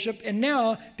idol worship. And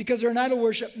now, because they're in idol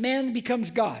worship, man becomes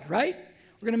God, right?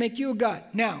 We're going to make you a god.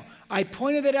 Now, I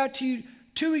pointed that out to you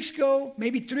 2 weeks ago,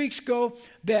 maybe 3 weeks ago,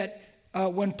 that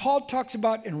when Paul talks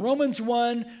about in Romans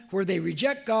 1, where they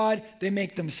reject God, they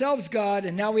make themselves God,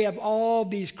 and now we have all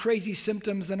these crazy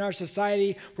symptoms in our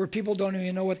society where people don't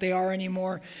even know what they are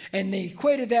anymore. And they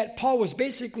equated that. Paul was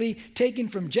basically taken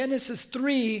from Genesis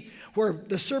 3, where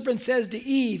the serpent says to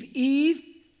Eve, Eve,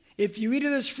 if you eat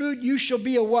of this fruit, you shall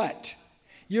be a what?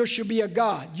 You shall be a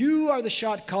god. You are the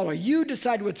shot caller. You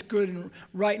decide what's good and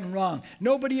right and wrong.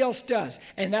 Nobody else does.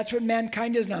 And that's what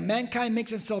mankind is now. Mankind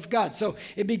makes himself God. So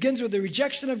it begins with the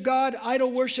rejection of God,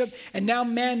 idol worship, and now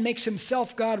man makes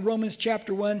himself God, Romans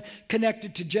chapter 1,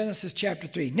 connected to Genesis chapter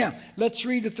 3. Now, let's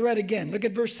read the thread again. Look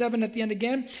at verse 7 at the end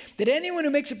again. That anyone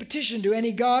who makes a petition to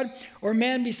any god or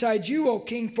man besides you, O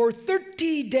king, for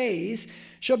 30 days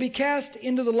shall be cast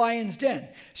into the lion's den.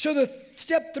 So the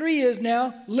step 3 is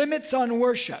now limits on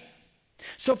worship.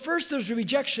 So first there's the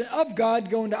rejection of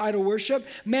God, going to idol worship.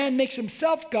 Man makes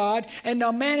himself God, and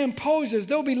now man imposes.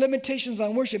 There'll be limitations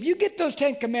on worship. You get those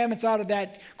 10 commandments out of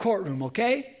that courtroom,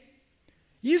 okay?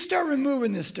 You start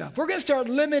removing this stuff. We're going to start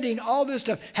limiting all this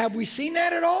stuff. Have we seen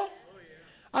that at all?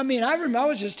 I mean, I remember, I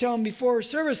was just telling before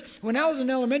service, when I was in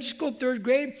elementary school, 3rd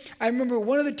grade, I remember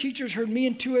one of the teachers heard me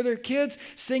and 2 other kids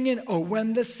singing, "Oh,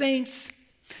 when the saints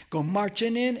go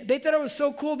marching in." They thought it was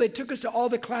so cool, they took us to all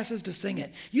the classes to sing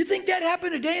it. You think that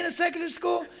happened today in a secular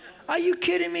school? Are you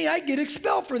kidding me? I'd get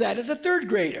expelled for that as a 3rd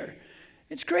grader.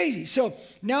 It's crazy. So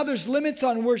now there's limits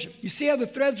on worship. You see how the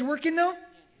thread's working though?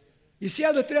 You see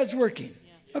how the thread's working?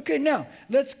 Okay, now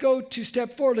let's go to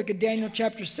step 4. Look at Daniel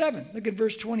chapter 7. Look at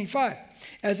verse 25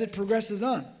 as it progresses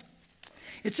on.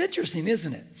 It's interesting,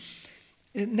 isn't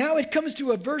it? Now it comes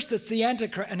to a verse that's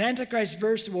an Antichrist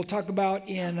verse we'll talk about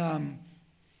in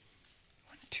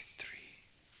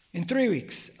 3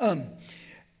 weeks.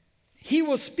 He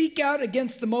will speak out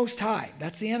against the Most High.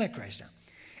 That's the Antichrist now.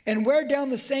 And wear down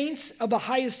the saints of the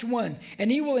highest one.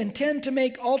 And he will intend to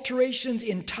make alterations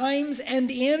in times and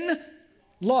in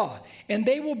law. And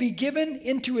they will be given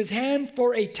into his hand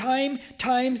for a time,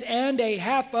 times, and a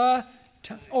half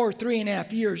or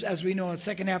 3.5 years, as we know in the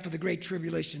second half of the Great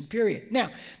Tribulation period. Now,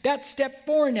 that's step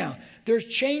 4 now. There's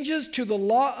changes to the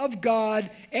law of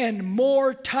God and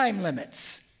more time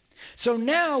limits. So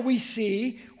now we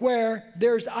see where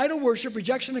there's idol worship,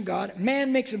 rejection of God.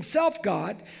 Man makes himself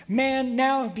God. Man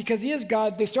now, because he is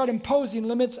God, they start imposing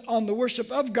limits on the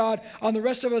worship of God, on the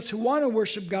rest of us who want to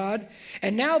worship God.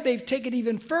 And now they've taken it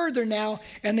even further now,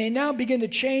 and they now begin to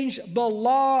change the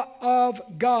law of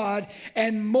God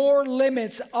and more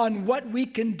limits on what we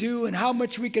can do and how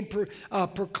much we can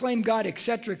proclaim God,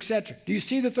 etc., etc. Do you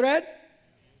see the thread?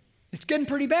 It's getting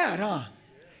pretty bad, huh?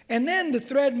 And then the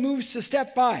thread moves to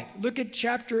step 5. Look at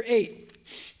chapter 8.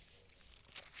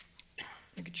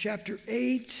 Look at chapter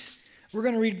 8. We're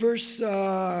going to read verse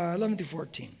 11 through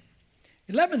 14.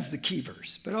 11's the key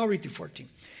verse, but I'll read through 14.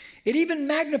 It even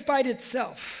magnified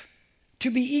itself to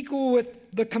be equal with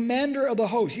the commander of the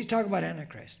host. He's talking about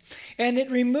Antichrist. And it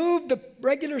removed the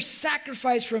regular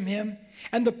sacrifice from him,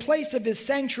 and the place of his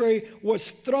sanctuary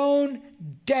was thrown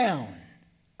down.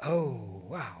 Oh,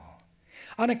 wow.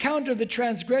 On account of the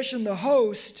transgression, the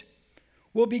host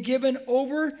will be given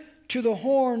over to the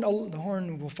horn. The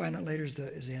horn, we'll find out later, is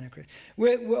the Antichrist.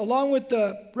 Along with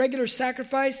the regular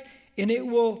sacrifice, and it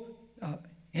will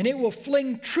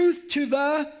fling truth to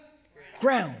the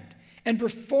ground and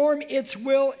perform its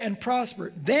will and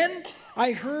prosper. Then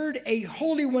I heard a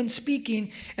holy one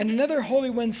speaking, and another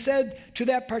holy one said to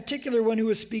that particular one who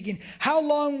was speaking, how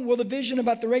long will the vision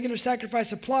about the regular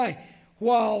sacrifice apply,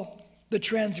 while the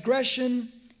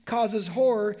transgression causes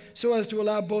horror, so as to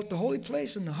allow both the holy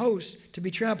place and the host to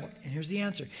be trampled? And here's the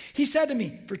answer. He said to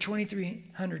me, for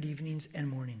 2,300 evenings and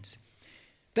mornings.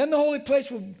 Then the holy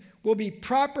place will be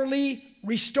properly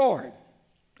restored.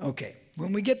 Okay.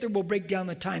 When we get there, we'll break down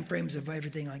the time frames of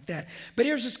everything like that. But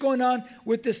here's what's going on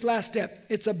with this last step.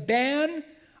 It's a ban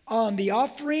on the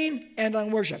offering and on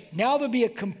worship. Now there'll be a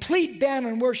complete ban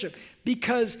on worship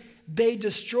because they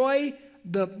destroy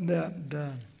the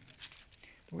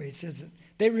way it says it.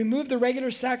 They remove the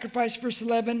regular sacrifice, verse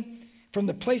 11, from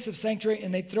the place of sanctuary,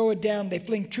 and they throw it down. They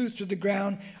fling truth to the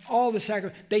ground. All the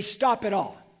sacrifice. They stop it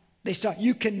all. They stop.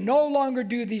 You can no longer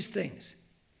do these things.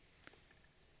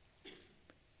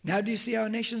 Now do you see how a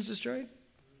nation's destroyed?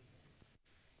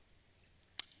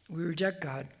 We reject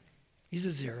God. He's a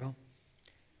zero.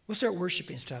 We'll start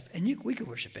worshiping stuff. And we could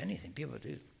worship anything. People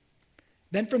do.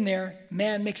 Then from there,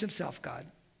 man makes himself God,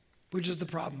 which is the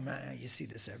problem. You see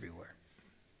this everywhere.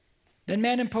 Then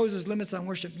man imposes limits on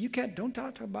worship. Don't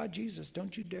talk about Jesus.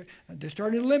 Don't you dare. They're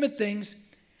starting to limit things.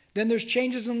 Then there's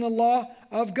changes in the law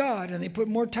of God, and they put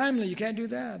more time in it. You can't do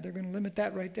that. They're going to limit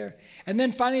that right there. And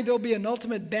then finally, there'll be an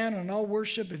ultimate ban on all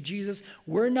worship of Jesus.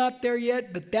 We're not there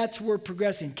yet, but that's where we're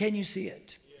progressing. Can you see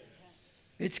it? Yes.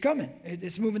 It's coming.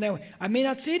 It's moving that way. I may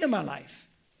not see it in my life,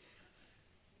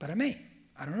 but I may.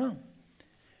 I don't know.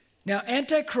 Now,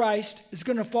 Antichrist is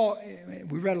going to fall.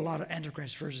 We read a lot of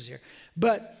Antichrist verses here,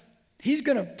 but he's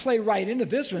going to play right into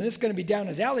this one. It's going to be down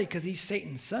his alley because he's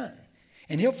Satan's son.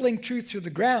 And he'll fling truth through the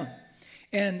ground.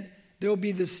 And there'll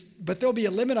be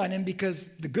a limit on him,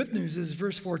 because the good news is,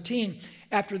 verse 14,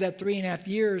 after that 3.5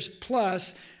 years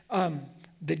plus,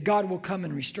 that God will come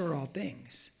and restore all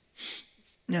things.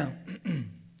 Now,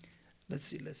 let's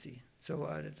see. So,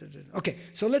 okay,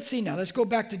 so let's see now. Let's go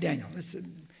back to Daniel.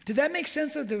 Did that make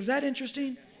sense? Was that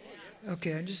interesting?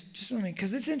 Okay, I just want to,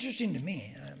 because it's interesting to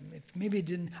me. Maybe it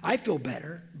didn't. I feel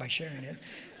better by sharing it,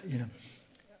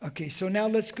 Okay, so now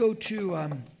let's go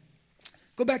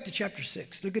back to chapter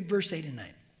 6. Look at verse 8 and 9.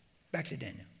 Back to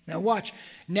Daniel. Now watch.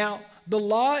 Now the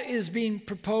law is being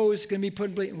proposed, going to be put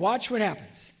in place. Watch what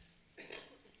happens.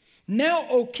 Now,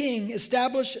 O king,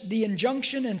 establish the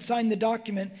injunction and sign the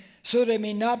document so that it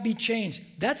may not be changed.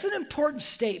 That's an important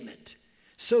statement.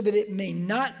 So that it may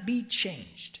not be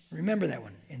changed. Remember that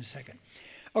one in a second.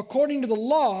 According to the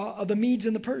law of the Medes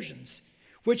and the Persians,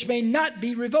 which may not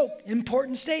be revoked.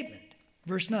 Important statement.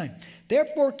 Verse 9,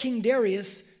 therefore King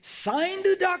Darius signed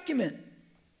the document,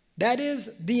 that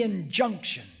is the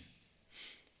injunction.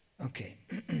 Okay,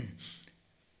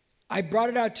 I brought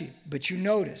it out to you, but you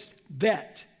noticed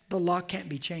that the law can't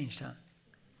be changed, huh?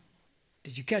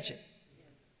 Did you catch it?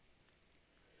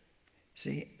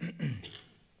 See,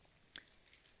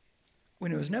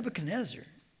 when it was Nebuchadnezzar,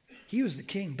 he was the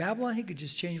king. Babylon, he could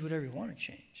just change whatever he wanted to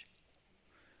change.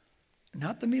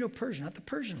 Not the Medo-Persian, not the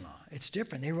Persian law. It's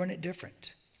different. They run it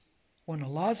different. When the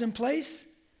law's in place,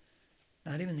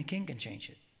 not even the king can change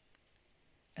it.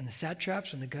 And the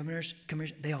satraps and the governors,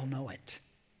 they all know it.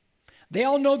 They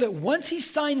all know that once he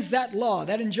signs that law,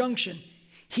 that injunction,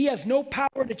 he has no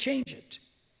power to change it.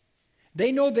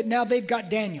 They know that now they've got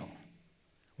Daniel.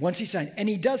 Once he signs, and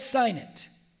he does sign it.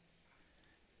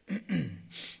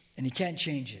 And he can't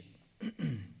change it.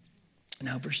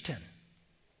 Now verse 10.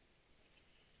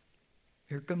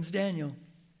 Here comes Daniel.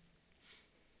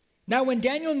 Now, when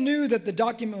Daniel knew that the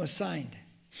document was signed,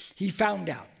 he found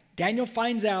out. Daniel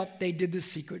finds out they did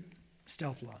this secret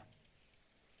stealth law.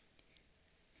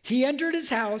 He entered his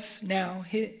house now,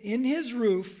 in his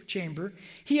roof chamber.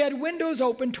 He had windows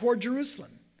open toward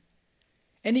Jerusalem.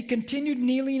 And he continued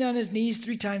kneeling on his knees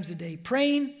 3 times a day,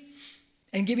 praying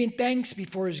and giving thanks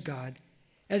before his God,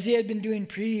 as he had been doing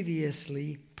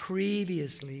previously.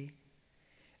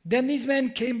 Then these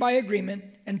men came by agreement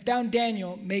and found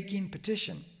Daniel making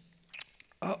petition.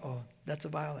 Uh-oh, that's a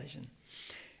violation.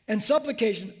 And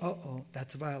supplication, uh-oh,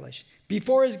 that's a violation.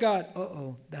 Before his God,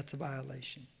 uh-oh, that's a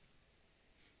violation.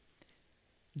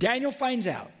 Daniel finds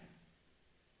out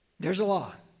there's a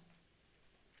law.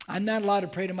 I'm not allowed to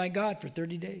pray to my God for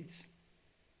 30 days.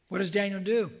 What does Daniel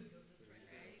do?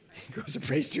 He goes to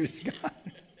praise to his God.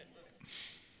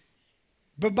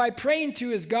 But by praying to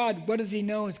his God, what does he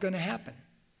know is going to happen?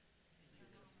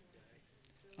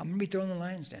 I'm going to be thrown in the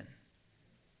lion's den.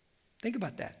 Think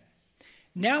about that.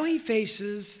 Now he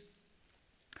faces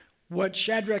what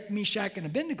Shadrach, Meshach, and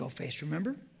Abednego faced,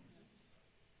 remember?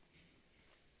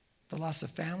 The loss of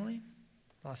family,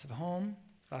 loss of home,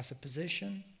 loss of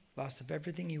position, loss of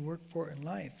everything you work for in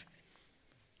life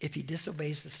if he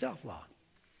disobeys the stealth law.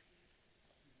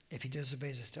 If he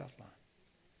disobeys the stealth law.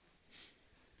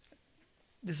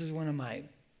 This is one of my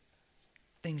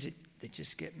things that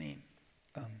just get me.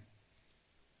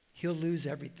 He'll lose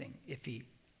everything if he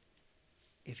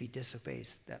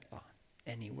disobeys that law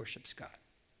and he worships God.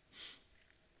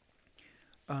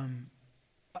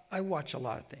 I watch a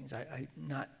lot of things. I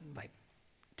not like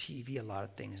TV, a lot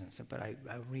of things and stuff, but I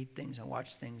read things and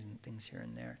watch things and things here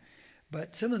and there.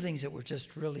 But some of the things that were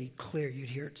just really clear, you'd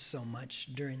hear it so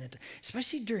much during that,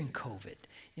 especially during COVID.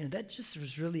 You know, that just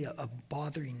was really a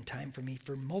bothering time for me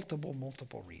for multiple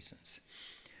reasons.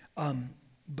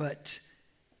 But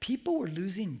people were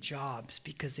losing jobs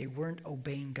because they weren't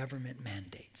obeying government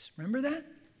mandates. Remember that?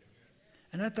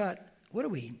 And I thought, what are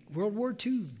we, World War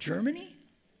II Germany?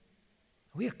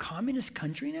 Are we a communist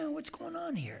country now? What's going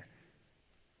on here?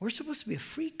 We're supposed to be a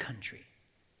free country.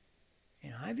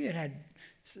 You know, I've had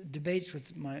debates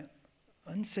with my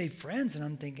unsafe friends, and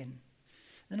I'm thinking,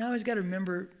 and I always got to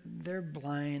remember they're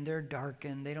blind, they're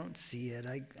darkened, they don't see it.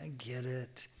 I get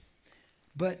it.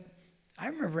 But I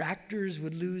remember actors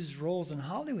would lose roles in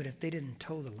Hollywood if they didn't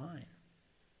toe the line.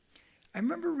 I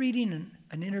remember reading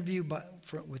an interview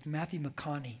with Matthew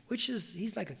McConaughey,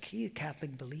 he's like a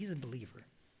Catholic, but he's a believer.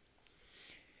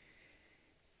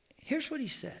 Here's what he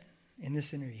said in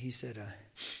this interview. He said,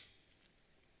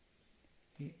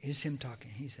 here's him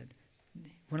talking. He said,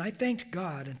 when I thanked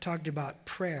God and talked about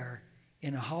prayer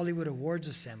in a Hollywood awards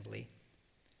assembly,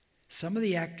 some of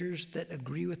the actors that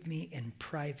agree with me in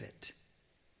private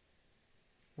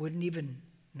wouldn't even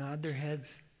nod their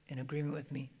heads in agreement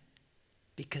with me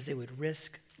because they would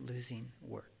risk losing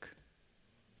work.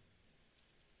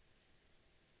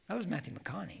 That was Matthew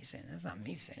McConaughey saying that. That's not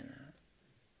me saying that.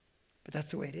 But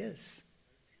that's the way it is.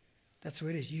 That's the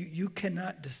way it is. You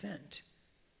cannot dissent.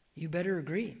 You better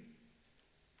agree.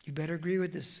 You better agree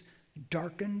with this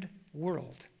darkened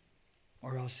world,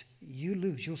 or else you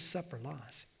lose. You'll suffer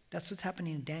loss. That's what's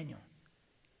happening in Daniel.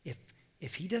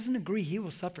 If he doesn't agree, he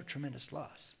will suffer tremendous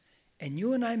loss. And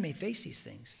you and I may face these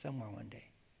things somewhere one day.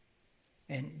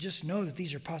 And just know that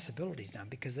these are possibilities now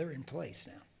because they're in place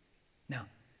now. Now,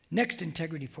 next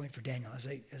integrity point for Daniel as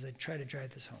I try to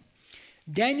drive this home.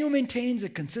 Daniel maintains a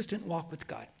consistent walk with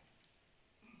God.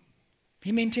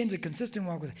 He maintains a consistent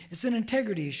walk with God. It's an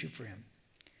integrity issue for him.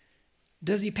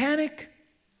 Does he panic?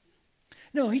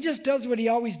 No, he just does what he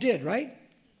always did, right?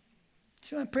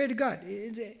 So I pray to God.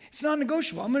 It's not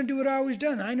negotiable. I'm going to do what I always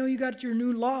done. I know you got your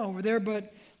new law over there,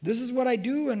 but this is what I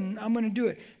do, and I'm going to do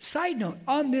it. Side note,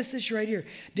 on this issue right here,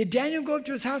 did Daniel go up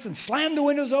to his house and slam the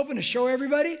windows open to show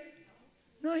everybody?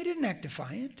 No, he didn't act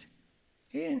defiant.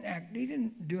 He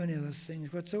didn't do any of those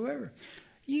things whatsoever.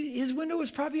 His window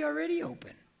was probably already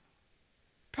open.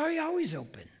 Probably always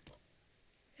open.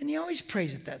 And he always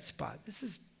prays at that spot.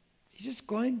 He's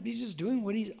just doing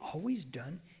what he's always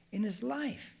done in his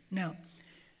life. Now,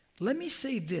 let me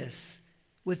say this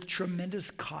with tremendous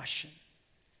caution,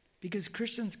 because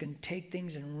Christians can take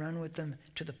things and run with them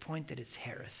to the point that it's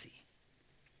heresy.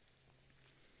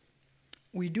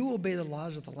 We do obey the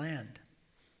laws of the land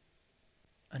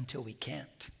until we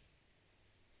can't.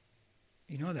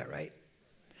 You know that, right?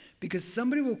 Because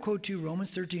somebody will quote you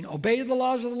Romans 13, obey the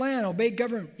laws of the land, obey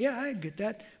government. Yeah, I get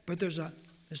that, but there's a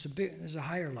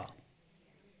higher law.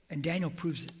 And Daniel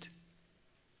proves it.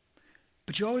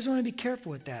 But you always want to be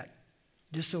careful with that,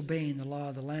 disobeying the law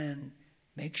of the land.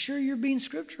 Make sure you're being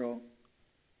scriptural,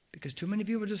 because too many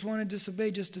people just want to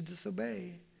disobey just to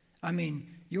disobey. I mean,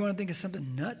 you want to think of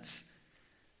something nuts?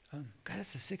 God,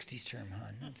 that's a 60s term,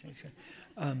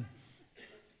 huh?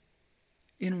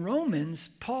 In Romans,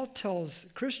 Paul tells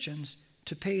Christians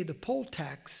to pay the poll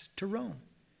tax to Rome.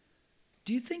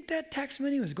 Do you think that tax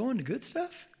money was going to good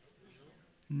stuff?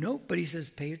 Nope, but he says,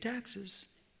 pay your taxes.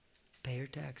 Pay your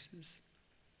taxes.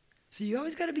 So you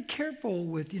always got to be careful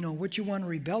with, what you want to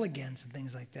rebel against and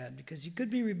things like that, because you could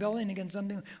be rebelling against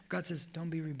something. God says, don't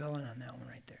be rebelling on that one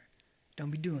right there.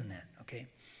 Don't be doing that, okay?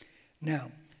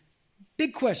 Now,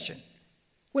 big question.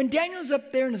 When Daniel's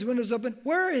up there and his window's open,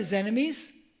 where are his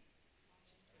enemies?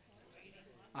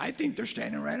 I think they're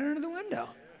standing right under the window.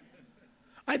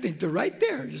 I think they're right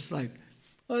there, just like,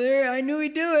 oh, there, I knew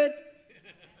he'd do it.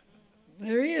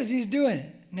 There he is, he's doing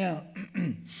it. Now,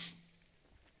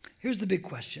 here's the big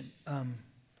question.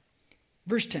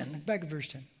 Verse 10, look back at verse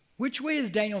 10. Which way is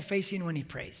Daniel facing when he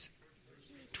prays?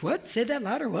 What? Say that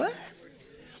louder, what?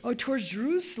 Oh, towards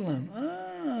Jerusalem.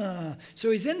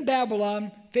 So he's in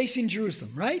Babylon facing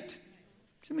Jerusalem, right?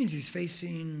 So that means he's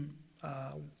facing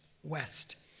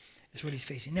west. Is what he's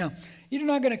facing. Now, you're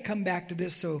not going to come back to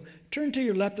this, so turn to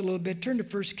your left a little bit. Turn to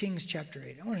 1 Kings chapter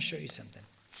 8. I want to show you something.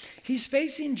 He's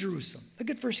facing Jerusalem. Look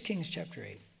at 1 Kings chapter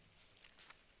 8.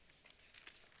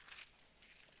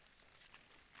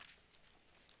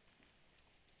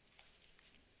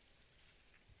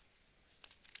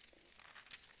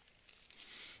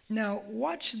 Now,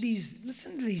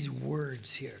 listen to these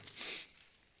words here.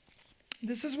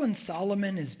 This is when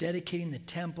Solomon is dedicating the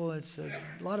temple. It's a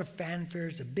lot of fanfare.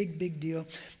 It's a big, big deal.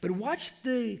 But watch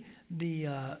the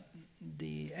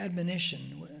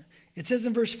admonition. It says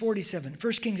in verse 47,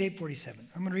 1 Kings 8:47.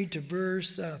 I'm going to read to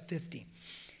verse 50.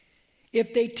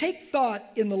 If they take thought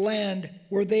in the land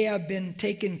where they have been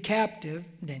taken captive,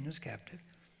 Daniel's captive,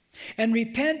 and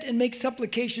repent and make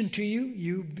supplication to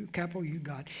you, capital you,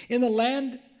 God, in the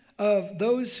land of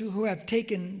those who have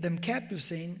taken them captive,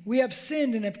 saying, we have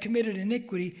sinned and have committed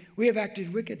iniquity, we have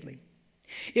acted wickedly.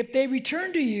 If they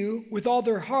return to you with all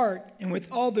their heart and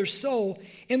with all their soul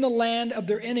in the land of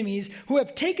their enemies who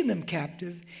have taken them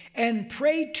captive, and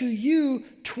pray to you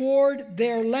toward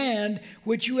their land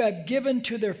which you have given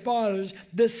to their fathers,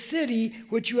 the city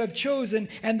which you have chosen,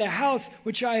 and the house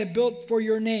which I have built for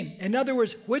your name. In other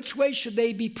words, which way should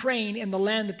they be praying in the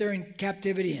land that they're in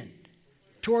captivity in?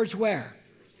 Towards where?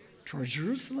 Towards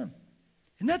Jerusalem.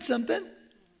 Isn't that something?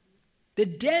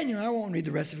 That Daniel, I won't read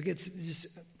the rest of it,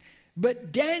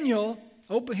 but Daniel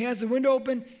he has the window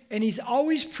open, and he's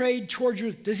always prayed towards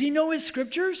Jerusalem. Does he know his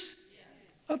scriptures?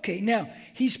 Yes. Okay, now,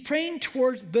 he's praying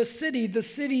towards the city. The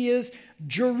city is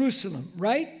Jerusalem,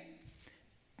 right?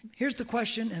 Here's the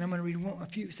question, and I'm going to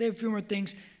read say a few more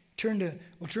things. We'll turn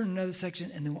to another section,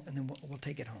 and then we'll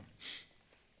take it home.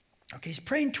 Okay, he's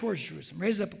praying towards Jerusalem.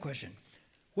 Raises up a question.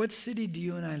 What city do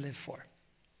you and I live for?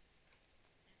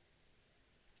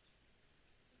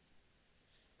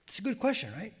 It's a good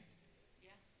question, right?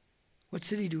 Yeah. What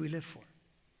city do we live for?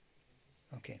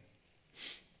 Okay.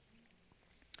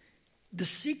 The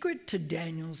secret to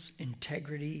Daniel's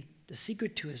integrity, the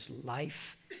secret to his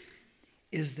life,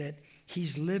 is that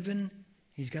he's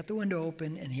got the window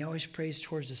open, and he always prays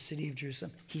towards the city of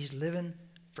Jerusalem. He's living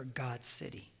for God's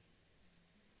city.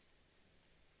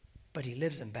 But he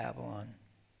lives in Babylon.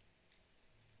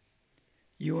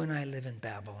 You and I live in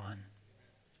Babylon.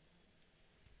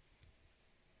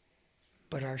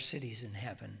 But our city's in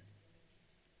heaven.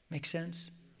 Make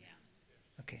sense?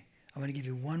 Yeah. Okay. I'm going to give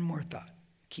you one more thought.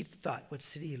 Keep the thought. What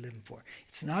city are you living for?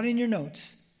 It's not in your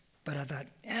notes, but I thought,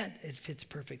 it fits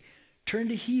perfect. Turn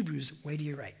to Hebrews, way to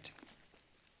your right.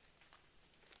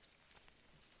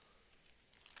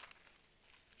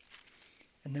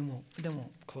 And then we'll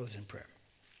close in prayer.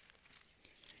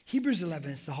 Hebrews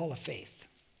 11, it's the hall of faith.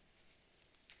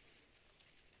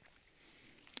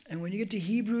 And when you get to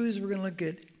Hebrews, we're going to look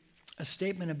at a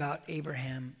statement about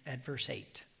Abraham at verse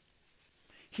 8.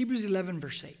 Hebrews 11,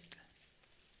 verse 8.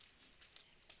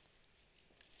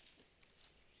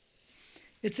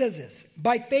 It says this,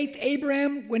 by faith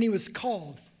Abraham, when he was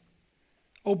called,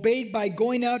 obeyed by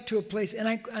going out to a place, and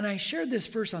I shared this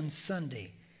verse on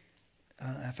Sunday,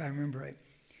 if I remember right.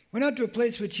 Went out to a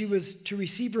place which he was to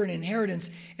receive for an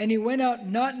inheritance, and he went out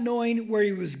not knowing where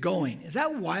he was going. Is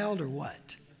that wild or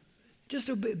what? Just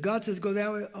God says, go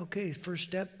that way. Okay, first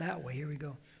step, that way. Here we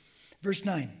go. Verse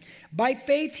 9. By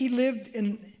faith he lived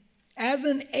as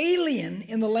an alien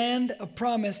in the land of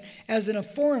promise, as in a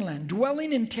foreign land,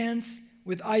 dwelling in tents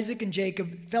with Isaac and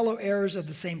Jacob, fellow heirs of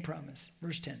the same promise.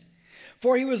 Verse 10.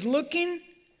 For he was looking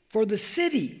for the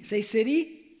city. Say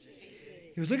city.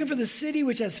 He was looking for the city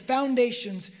which has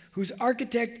foundations, whose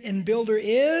architect and builder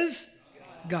is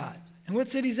God. And what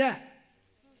city is that?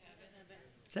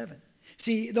 Heaven.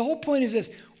 See, the whole point is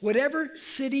this. Whatever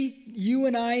city you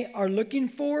and I are looking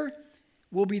for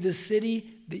will be the city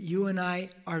that you and I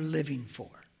are living for.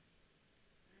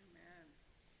 Amen.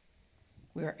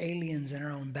 We are aliens in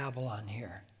our own Babylon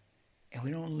here. And we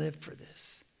don't live for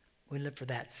this. We live for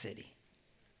that city.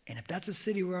 And if that's a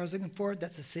city where I was looking for,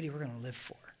 that's a city we're going to live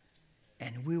for.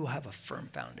 and we will have a firm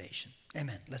foundation.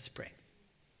 Amen. Let's pray.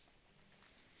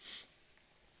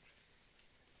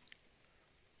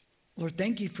 Lord,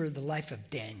 thank you for the life of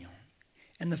Daniel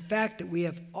and the fact that we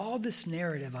have all this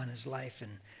narrative on his life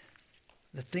and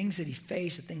the things that he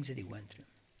faced, the things that he went through.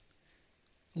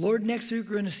 Lord, next week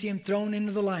we're going to see him thrown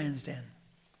into the lion's den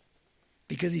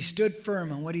because he stood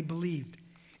firm on what he believed.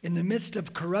 In the midst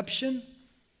of corruption,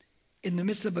 in the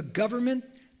midst of a government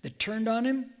that turned on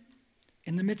him,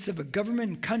 in the midst of a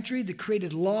government and country that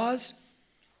created laws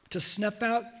to snuff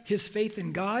out his faith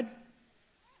in God.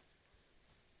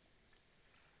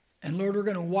 And Lord, we're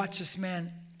going to watch this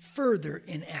man further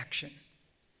in action.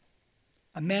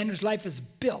 A man whose life is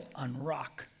built on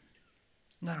rock,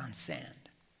 not on sand.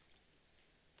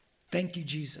 Thank you,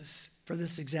 Jesus, for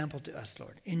this example to us,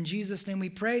 Lord. In Jesus' name we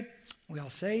pray. We all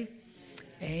say,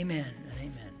 amen and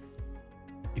amen.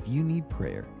 If you need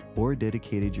prayer or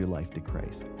dedicated your life to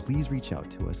Christ, please reach out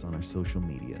to us on our social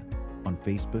media, on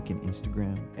Facebook and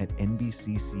Instagram at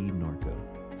NBCC Norco,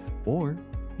 or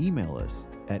email us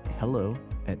at hello@nbcc.com.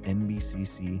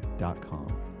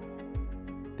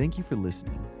 Thank you for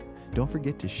listening. Don't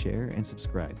forget to share and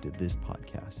subscribe to this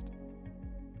podcast.